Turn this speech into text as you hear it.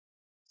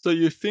So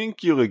you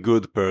think you're a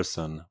good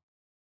person.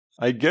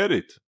 I get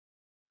it.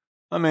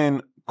 I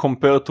mean,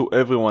 compared to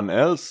everyone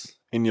else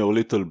in your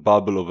little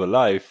bubble of a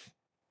life,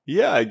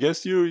 yeah, I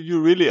guess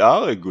you really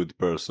are a good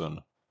person.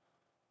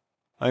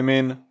 I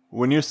mean,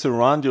 when you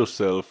surround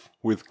yourself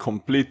with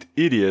complete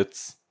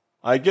idiots,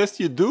 I guess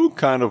you do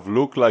kind of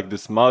look like the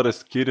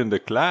smartest kid in the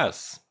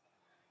class.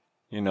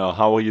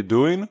 How are you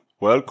doing?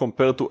 Well,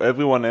 compared to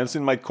everyone else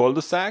in my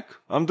cul-de-sac,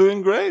 I'm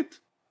doing great.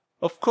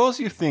 Of course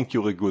you think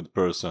you're a good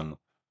person.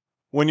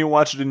 When you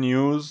watch the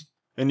news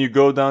and you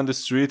go down the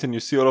street and you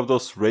see all of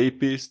those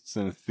rapists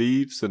and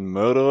thieves and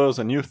murderers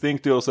and you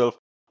think to yourself,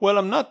 well,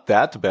 I'm not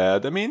that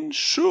bad. I mean,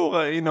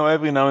 sure,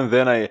 every now and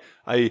then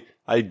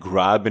I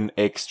grab an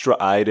extra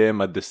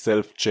item at the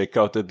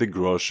self-checkout at the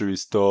grocery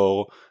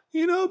store.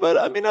 But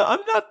I mean,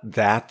 I'm not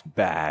that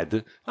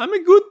bad. I'm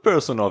a good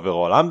person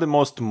overall. I'm the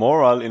most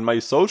moral in my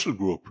social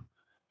group.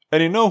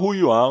 And you know who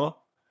you are?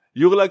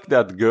 You're like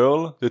that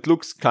girl that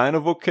looks kind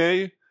of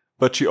okay,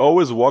 but she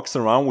always walks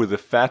around with a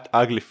fat,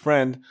 ugly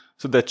friend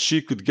so that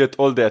she could get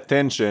all the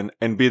attention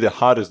and be the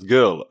hottest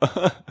girl.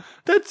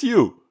 That's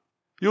you.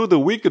 You're the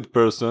wicked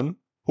person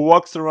who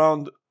walks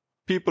around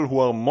people who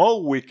are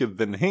more wicked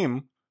than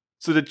him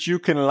so that you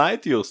can lie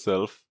to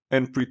yourself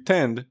and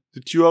pretend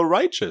that you are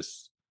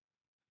righteous.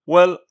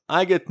 Well,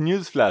 I get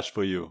newsflash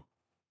for you.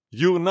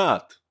 You're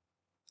not.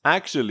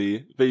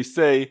 Actually, they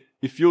say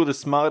if you're the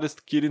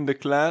smartest kid in the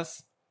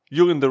class,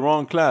 you're in the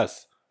wrong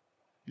class.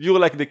 You're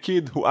like the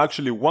kid who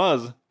actually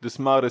was the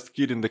smartest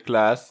kid in the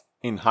class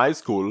in high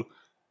school,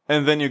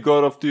 and then you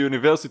got off to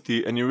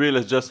university and you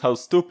realize just how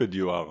stupid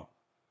you are.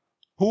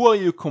 Who are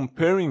you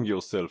comparing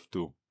yourself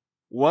to?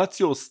 What's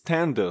your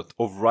standard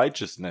of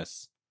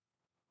righteousness?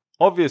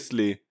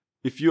 Obviously,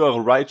 if you are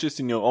righteous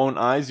in your own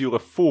eyes, you're a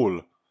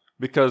fool,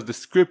 because the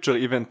scripture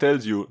even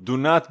tells you, do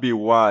not be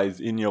wise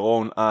in your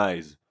own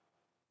eyes.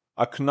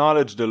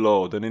 Acknowledge the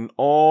Lord, and in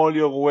all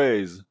your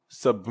ways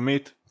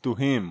submit to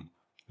Him.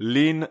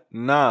 Lean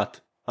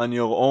not on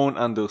your own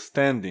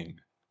understanding.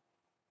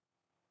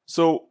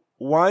 So,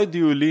 why do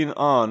you lean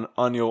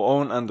on your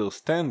own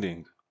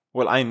understanding?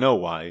 Well, I know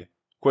why.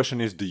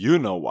 Question is, do you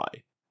know why?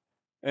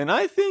 And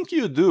I think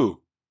you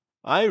do.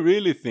 I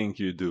really think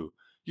you do.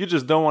 You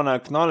just don't want to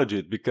acknowledge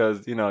it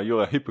because,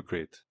 you're a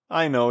hypocrite.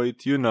 I know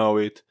it, you know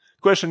it.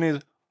 Question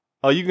is,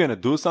 are you gonna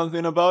do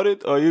something about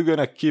it, or are you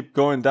gonna keep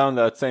going down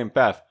that same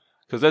path?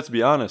 Because let's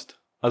be honest,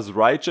 as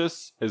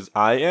righteous as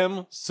I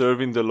am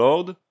serving the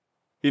Lord,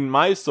 in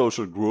my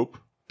social group,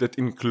 that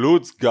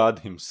includes God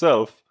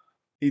Himself,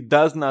 it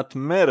does not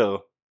matter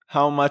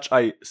how much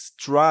I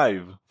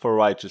strive for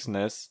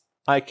righteousness,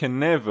 I can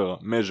never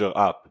measure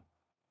up.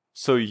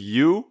 So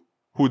you,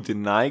 who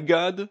deny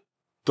God,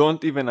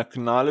 don't even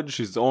acknowledge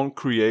His own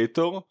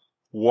Creator,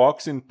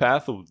 walks in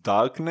path of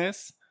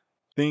darkness,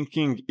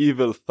 thinking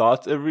evil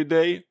thoughts every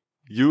day,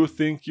 you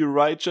think you're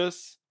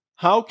righteous?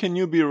 How can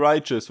you be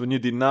righteous when you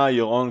deny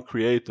your own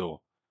Creator?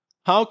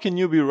 How can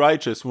you be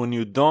righteous when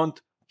you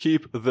don't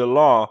keep the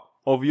law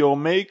of your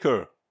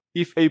Maker?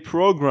 If a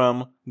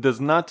program does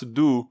not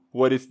do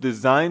what it's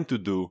designed to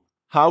do,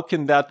 how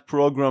can that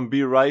program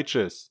be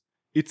righteous?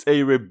 It's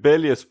a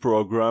rebellious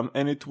program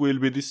and it will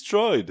be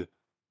destroyed.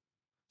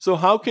 So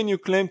how can you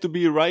claim to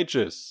be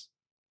righteous?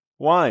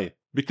 Why?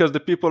 Because the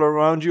people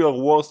around you are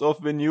worse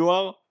off than you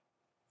are?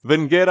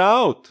 Then get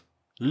out!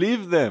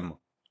 Leave them!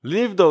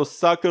 Leave those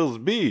suckers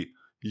be!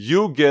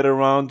 You get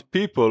around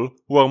people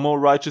who are more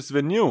righteous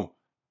than you.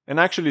 And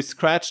actually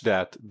scratch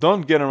that.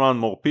 Don't get around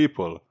more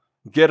people.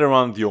 Get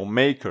around your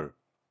Maker.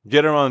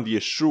 Get around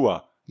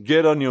Yeshua.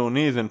 Get on your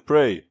knees and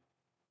pray.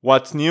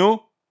 What's new?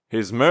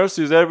 His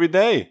mercies every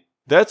day.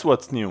 That's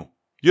what's new.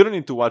 You don't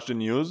need to watch the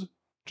news.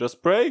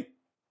 Just pray.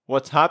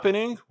 What's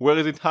happening? Where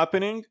is it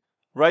happening?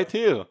 Right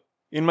here.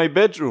 In my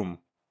bedroom.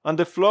 On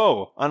the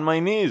floor. On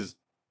my knees.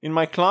 In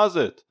my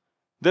closet.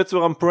 That's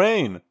where I'm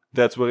praying.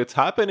 That's where it's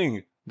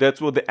happening. That's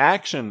where the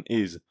action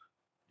is.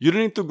 You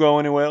don't need to go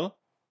anywhere.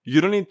 You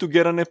don't need to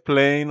get on a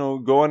plane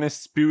or go on a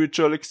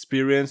spiritual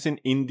experience in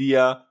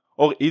India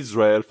or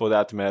Israel for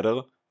that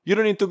matter. You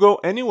don't need to go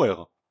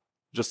anywhere.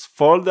 Just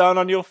fall down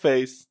on your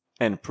face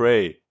and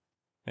pray.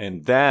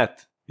 And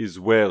that is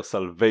where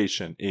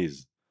salvation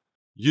is.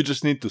 You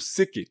just need to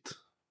seek it.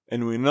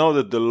 And we know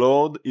that the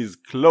Lord is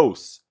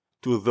close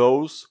to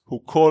those who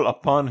call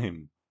upon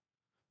Him.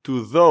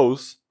 To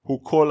those who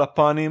call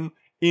upon Him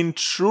in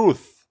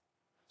truth.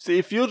 See,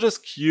 if you're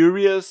just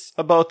curious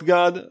about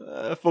God,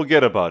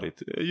 forget about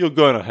it. You're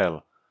going to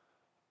hell.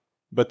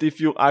 But if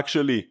you're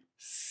actually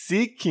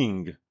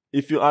seeking,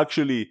 if you're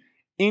actually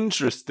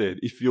interested,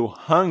 if you're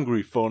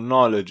hungry for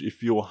knowledge,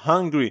 if you're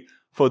hungry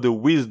for the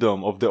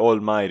wisdom of the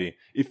Almighty,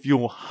 if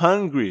you're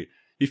hungry,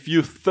 if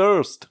you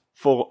thirst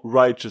for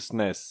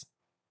righteousness,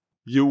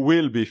 you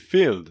will be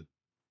filled.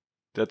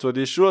 That's what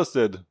Yeshua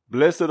said.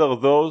 Blessed are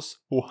those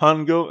who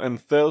hunger and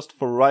thirst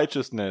for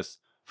righteousness,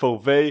 for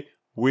they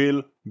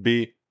will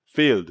be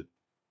filled.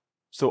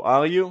 So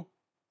are you?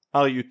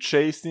 Are you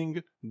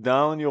chasing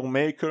down your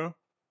Maker?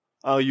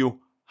 Are you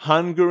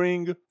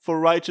hungering for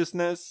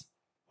righteousness?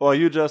 Or are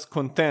you just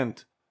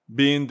content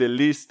being the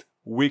least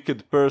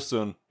wicked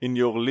person in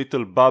your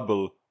little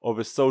bubble of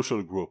a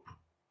social group.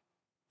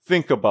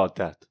 Think about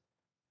that.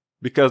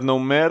 Because no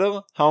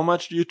matter how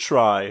much you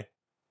try,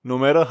 no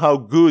matter how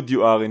good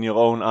you are in your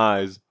own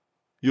eyes,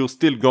 you're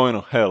still going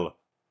to hell.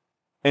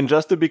 And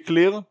just to be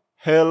clear,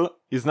 hell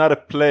is not a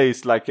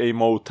place like a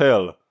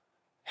motel.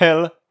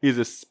 Hell is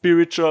a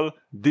spiritual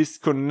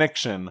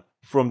disconnection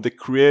from the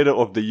creator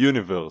of the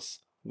universe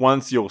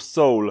once your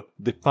soul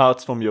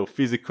departs from your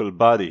physical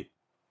body.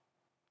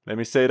 Let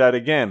me say that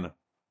again.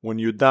 When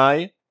you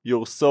die,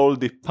 your soul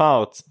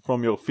departs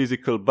from your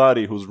physical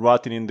body who's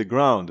rotting in the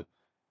ground.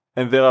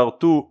 And there are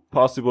two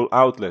possible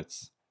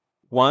outlets.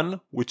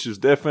 One, which is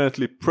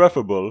definitely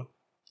preferable,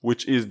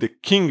 which is the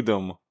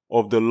kingdom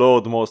of the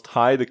Lord Most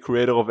High, the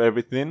creator of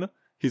everything,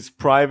 his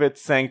private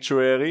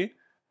sanctuary,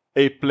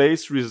 a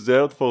place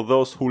reserved for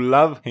those who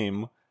love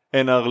him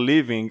and are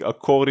living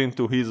according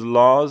to his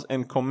laws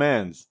and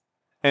commands.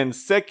 And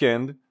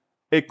second,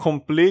 a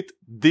complete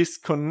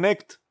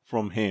disconnect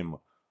from him,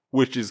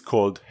 which is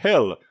called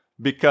hell,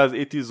 because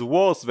it is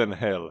worse than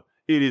hell.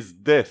 It is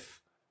death.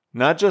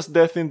 Not just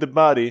death in the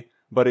body,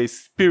 but a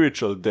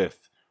spiritual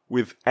death,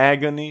 with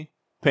agony,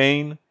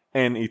 pain,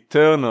 and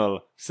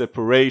eternal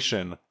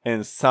separation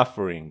and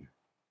suffering.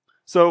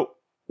 So,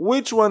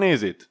 which one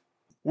is it?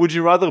 Would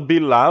you rather be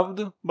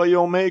loved by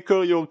your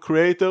maker, your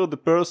creator, the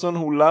person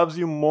who loves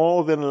you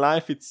more than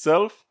life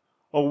itself?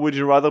 Or would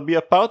you rather be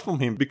apart from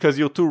him because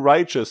you're too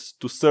righteous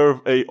to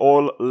serve a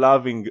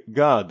all-loving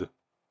God?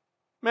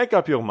 Make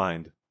up your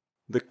mind.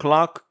 The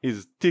clock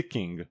is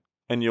ticking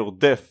and your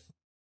death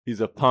is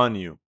upon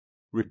you.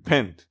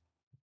 Repent.